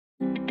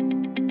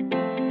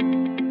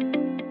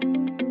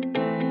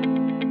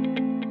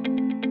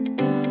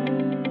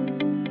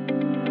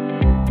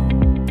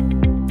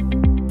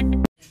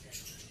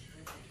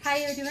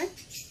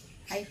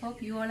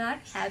hope you all are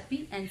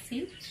happy and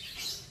safe.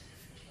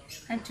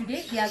 And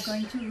today we are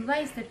going to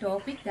revise the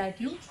topic that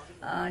you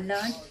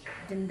learned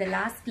in the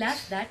last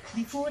class, that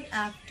before,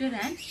 after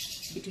and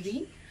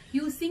between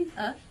using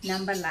a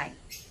number line.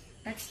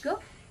 Let's go.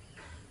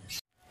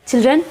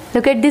 Children,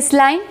 look at this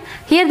line.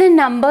 Here the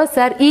numbers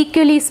are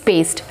equally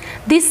spaced.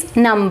 This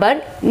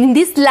number in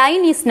this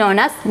line is known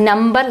as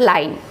number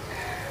line.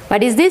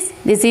 What is this?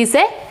 This is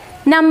a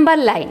number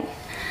line.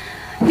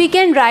 We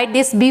can write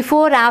this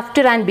before,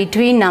 after and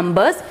between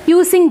numbers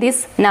using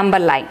this number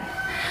line.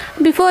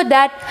 Before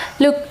that,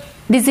 look,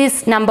 this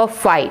is number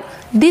 5.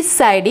 This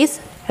side is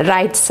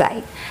right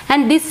side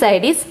and this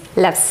side is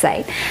left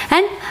side.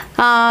 And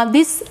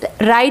this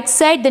right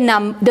side,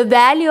 the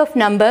value of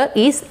number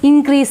is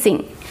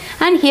increasing,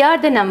 and here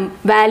the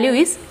value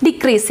is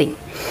decreasing.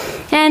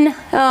 And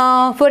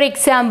for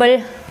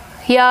example,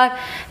 here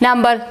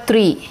number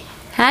 3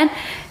 and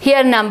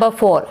here number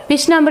 4.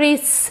 Which number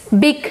is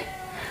big?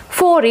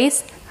 4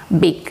 is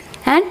big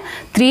and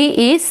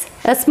 3 is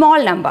a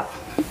small number.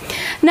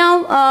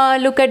 Now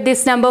look at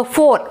this number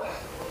 4.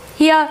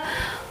 Here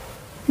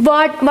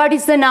what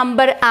is the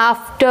number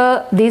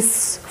after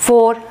this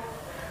 4?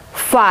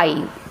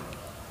 5.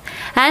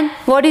 And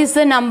what is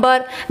the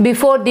number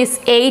before this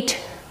 8?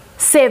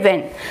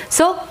 7.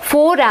 So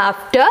 4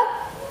 after,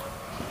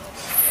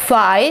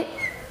 5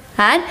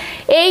 and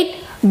 8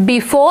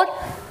 before,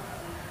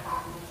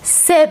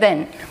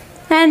 7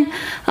 and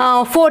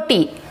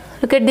 40.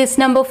 Look at this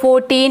number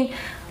 14.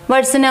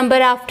 What's the number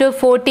after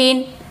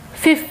 14?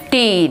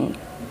 15.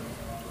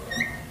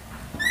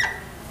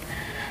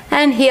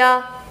 And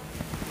here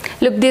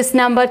look, this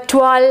number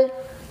 12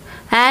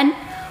 and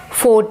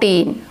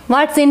 14.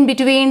 What's in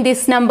between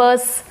these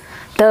numbers?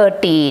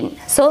 13.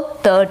 So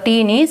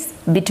 13 is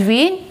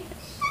between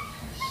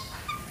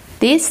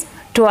this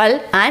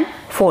 12 and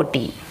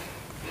 14.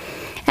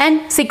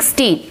 And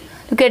 16.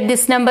 Look at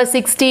this number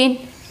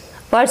 16.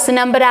 What's the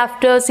number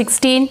after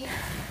 16?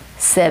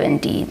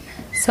 17.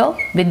 So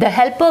with the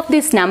help of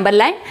this number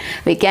line,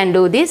 we can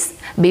do this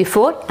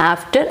before,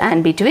 after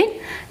and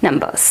between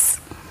numbers.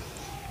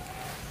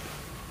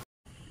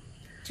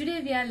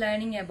 Today we are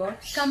learning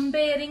about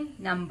comparing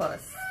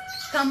numbers.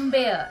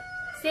 Compare.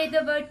 Say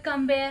the word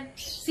compare.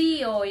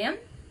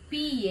 C-O-M-P-A-R-E.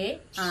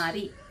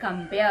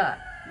 Compare.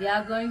 We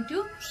are going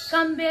to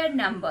compare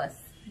numbers.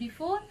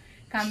 Before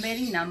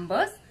comparing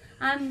numbers,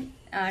 I'm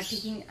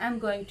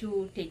going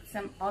to take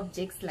some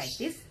objects like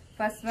this.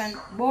 First one,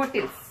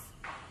 bottles.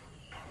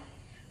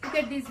 Look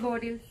at these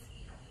bottles.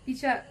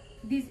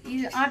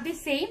 Are they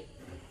same?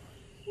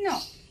 No,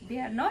 they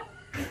are not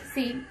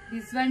same.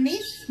 This one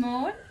is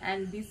small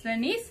and this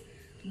one is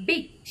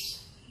big.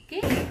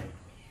 Okay.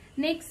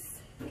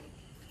 Next,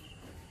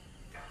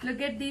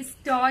 look at these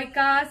toy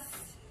cars.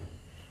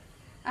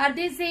 Are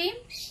they same?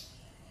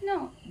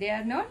 No, they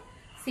are not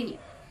same.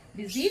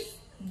 This is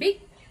big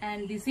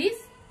and this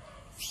is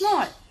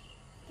small.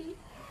 Okay.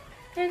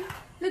 And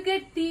look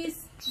at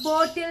these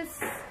bottles.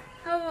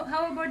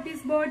 How about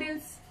these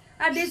bottles?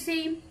 Are they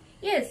same?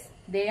 Yes,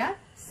 they are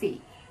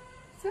same.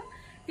 So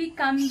we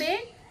compare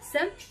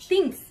some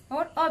things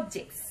or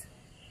objects.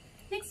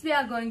 Next we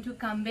are going to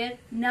compare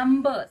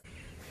numbers.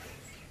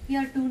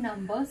 Here are two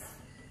numbers,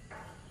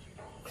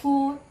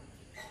 4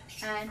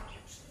 and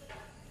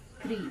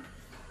 3.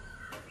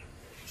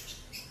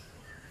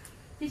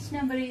 Which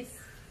number is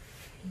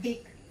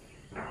big?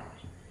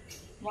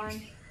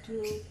 1,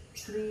 2,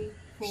 3,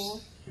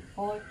 4,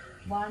 or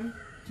 1,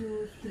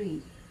 2,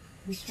 3.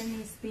 Which one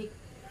is big?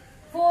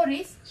 4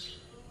 is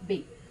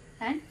big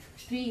and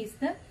 3 is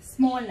the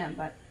small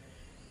number.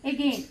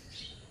 Again,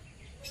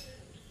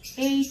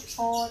 8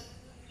 or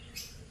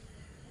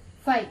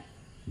 5.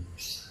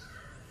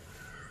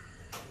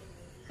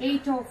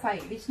 8 or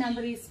 5. Which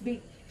number is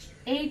big?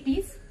 8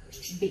 is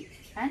big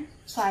and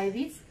 5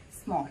 is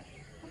small.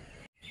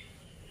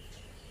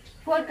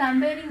 For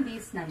comparing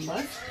these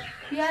numbers,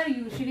 we are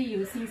usually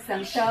using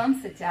some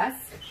terms such as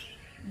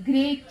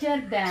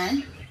greater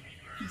than,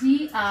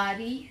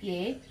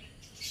 G-R-E-A-T-E-R,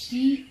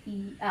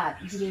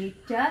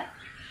 greater,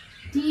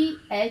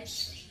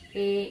 T-H-A-N,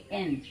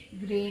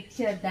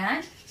 greater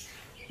than,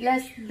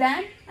 less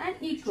than and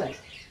equal.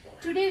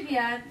 Today we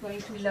are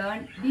going to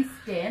learn this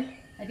term,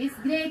 that is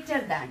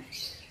greater than.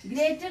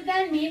 Greater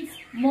than means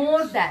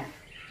more than,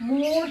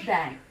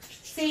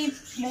 same,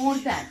 more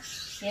than,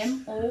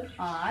 M-O-R-E-T-H-A-N,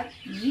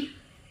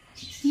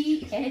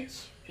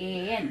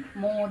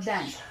 more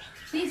than.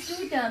 These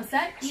two terms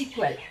are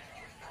equal.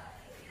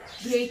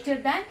 Greater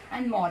than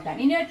and more than.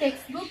 In your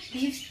textbook,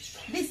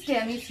 this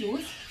term is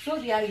used. So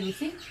we are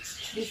using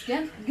this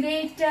term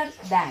greater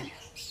than.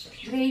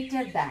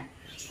 Greater than.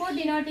 For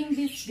denoting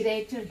this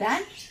greater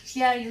than,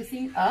 we are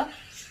using a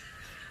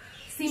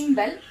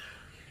symbol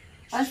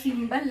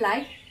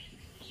like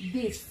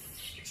this.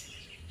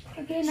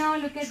 Okay, now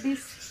look at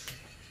this.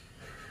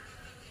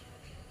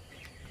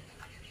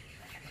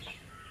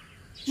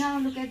 Now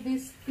look at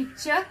this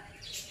picture.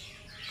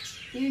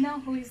 Do you know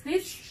who is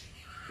this?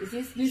 This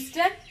is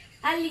Mr.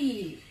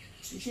 Ali.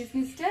 This is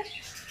Mr.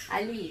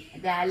 Ali,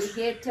 the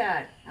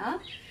alligator.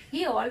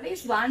 He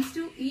always wants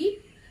to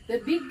eat the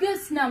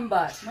biggest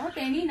number, not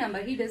any number.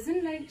 He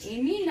doesn't like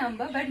any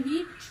number, but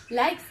he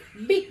likes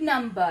big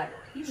number.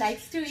 He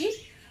likes to eat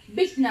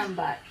big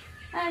number.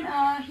 And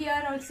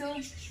here also,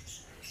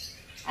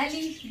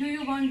 Ali, do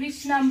you want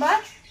which number?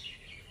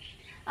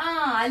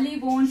 Ali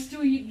wants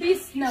to eat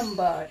this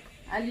number.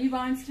 Ali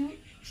wants to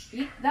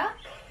eat the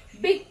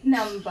big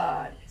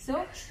number.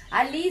 So,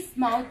 Ali's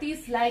mouth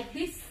is like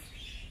this.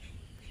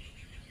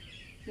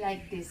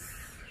 Like this.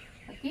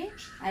 Okay?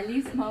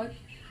 Ali's mouth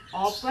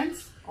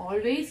opens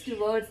always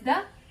towards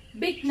the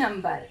big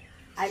number.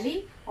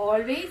 Ali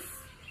always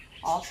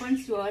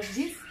opens towards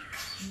this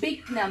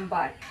big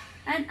number.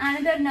 And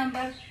another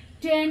number,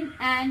 10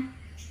 and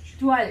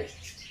 12.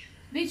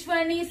 Which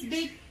one is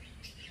big?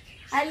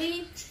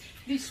 Ali,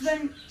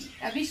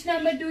 which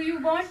number do you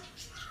want?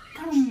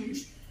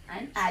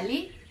 And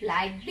Ali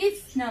like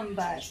this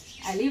number.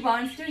 Ali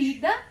wants to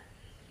eat the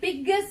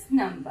biggest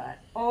number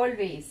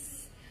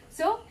always.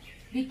 So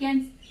we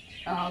can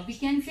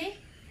say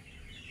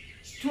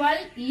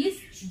 12 is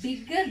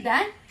bigger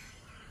than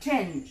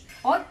 10,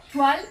 or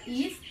 12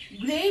 is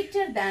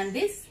greater than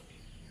this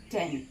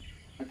 10.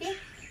 Okay,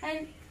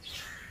 and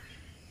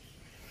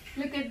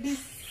look at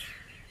this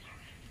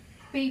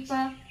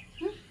paper.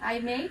 I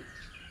made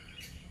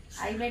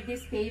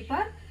this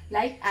paper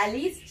like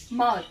Ali's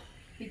mouth.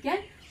 We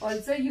can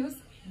also use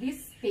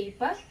this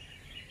paper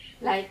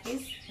like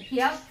this.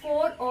 Here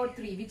 4 or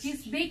 3, which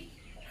is big?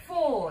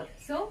 4.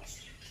 So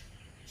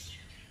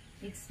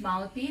its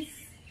mouth.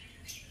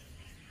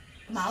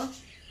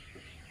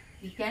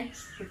 We can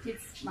put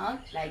its mouth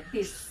like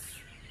this.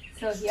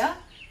 So here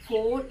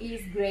 4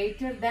 is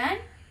greater than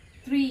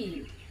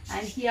 3,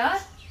 and here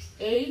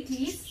 8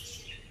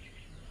 is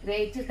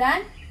greater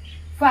than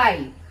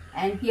 5,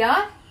 and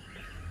here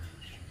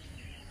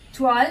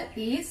 12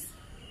 is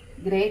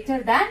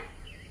greater than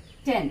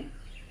 10.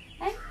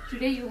 And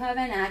today you have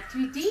an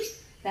activity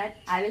that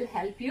I will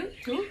help you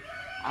to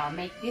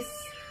make this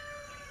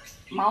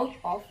mouth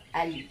of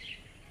Ali.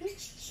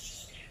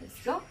 Let's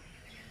go.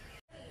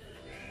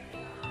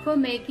 For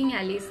making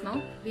Ali's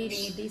mouth, we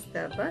need these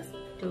papers,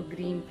 2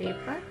 green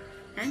paper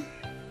and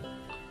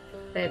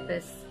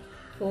papers,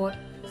 4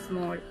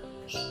 small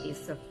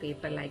pieces of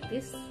paper like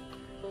this,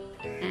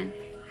 and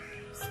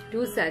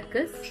 2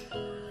 circles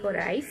for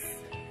eyes.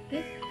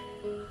 Okay.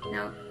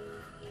 Now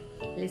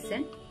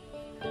listen,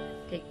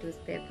 take those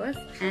papers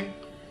and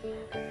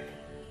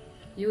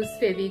use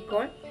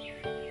Fevicol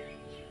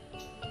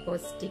or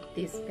stick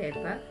this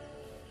paper.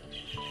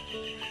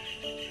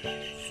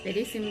 It's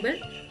very simple.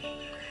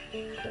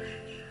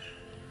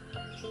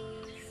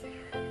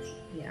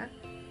 Yeah,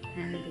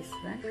 and this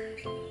one.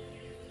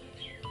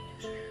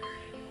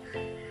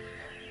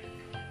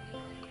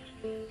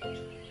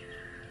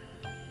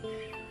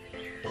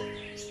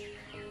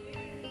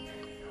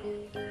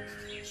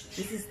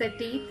 This is the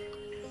teeth.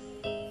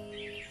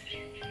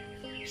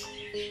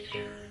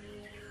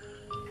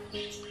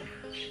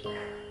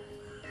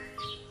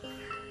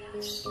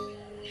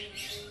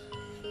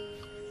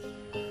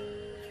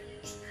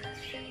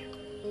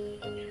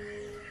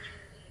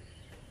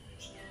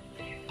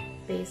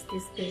 Paste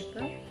this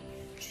paper,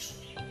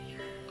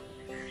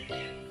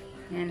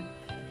 and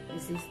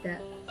this is the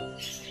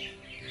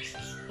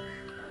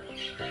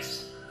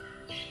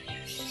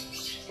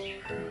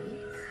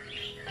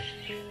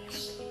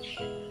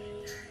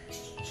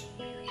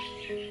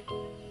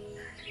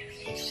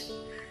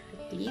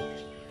teeth.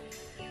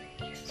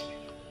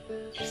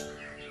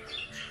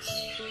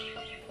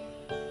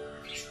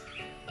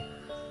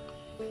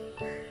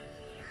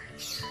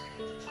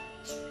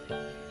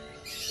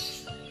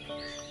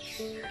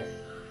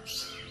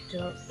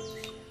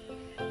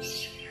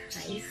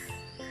 Eyes,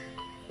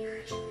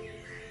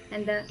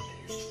 and the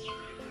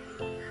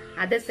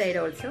other side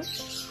also.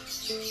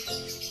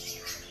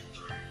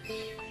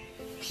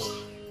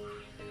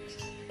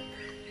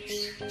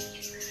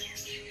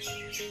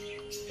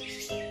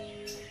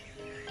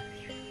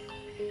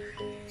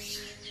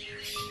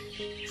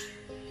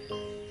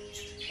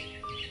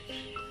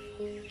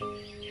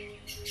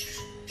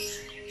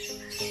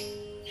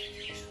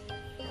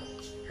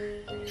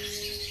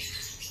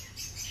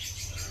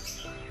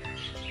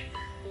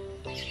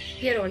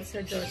 Here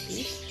also draw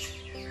teeth.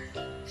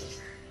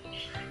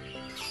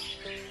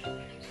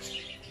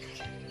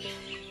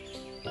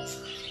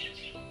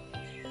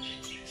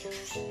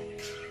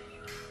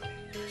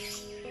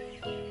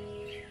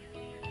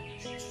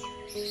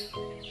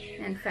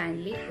 And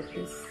finally put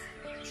this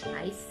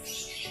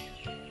eyes.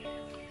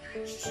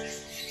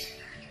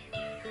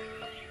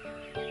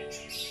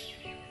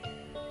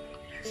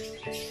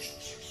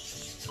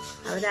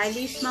 Our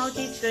Ali's mouth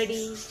is ready.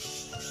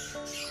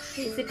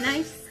 Is it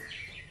nice?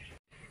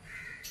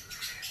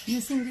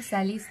 Using this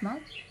Ali's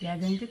mouth, we are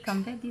going to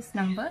compare these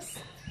numbers.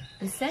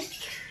 Listen,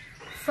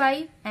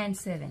 5 and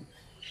 7.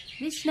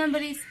 Which number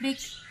is big?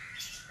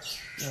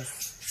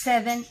 Yes,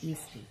 7 is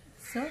big.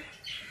 So,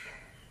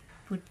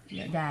 put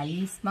the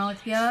Ali's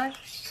mouth here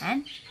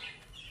and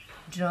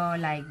draw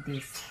like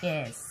this.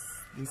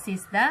 Yes, this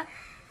is the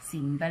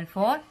symbol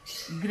for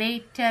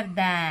greater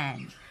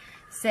than.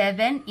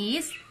 7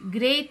 is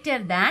greater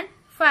than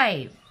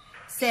 5.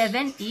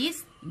 7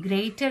 is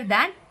greater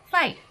than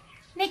 5.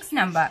 Next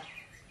number.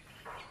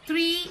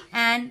 3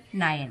 and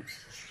 9.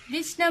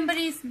 Which number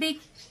is big?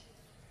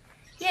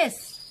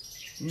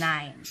 Yes,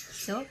 9.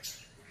 So,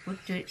 put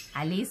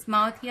Ali's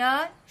mouth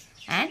here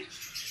and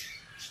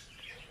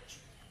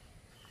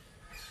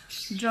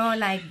draw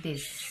like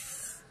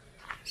this.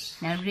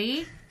 Now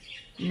read.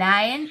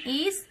 9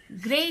 is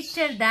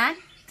greater than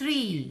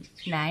 3.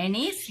 9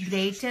 is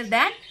greater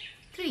than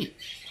 3.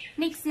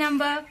 Next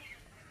number.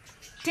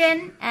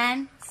 10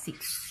 and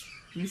 6.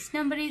 Which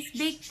number is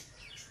big?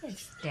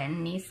 Yes,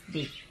 10 is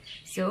big.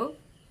 So,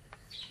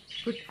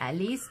 put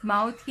Ali's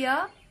mouth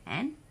here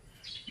and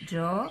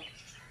draw.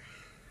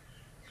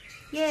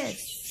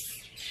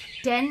 Yes,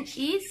 10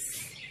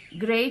 is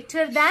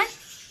greater than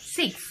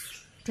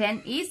 6.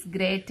 10 is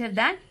greater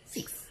than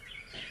 6.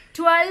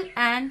 12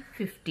 and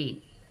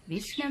 15.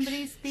 Which number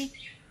is big?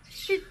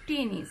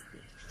 15 is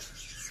big.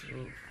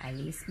 So,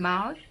 Ali's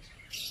mouth.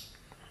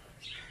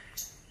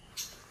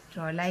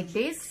 Draw like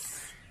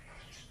this.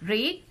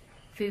 Read.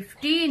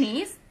 15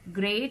 is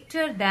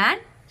greater than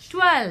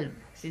 12.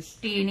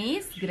 15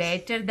 is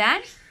greater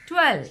than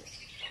 12.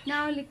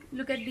 Now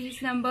look at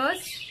these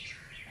numbers.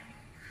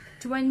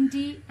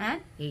 20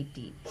 and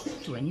 18.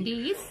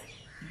 20 is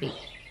big.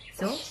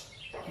 So,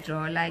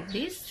 draw like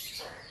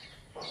this.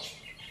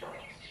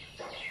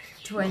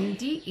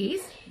 20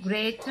 is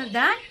greater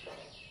than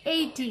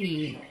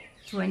 18.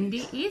 20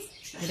 is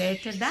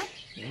greater than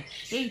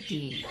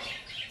 18.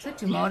 So,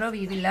 tomorrow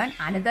we will learn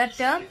another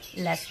term,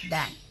 less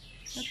than.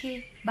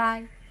 Okay,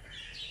 bye.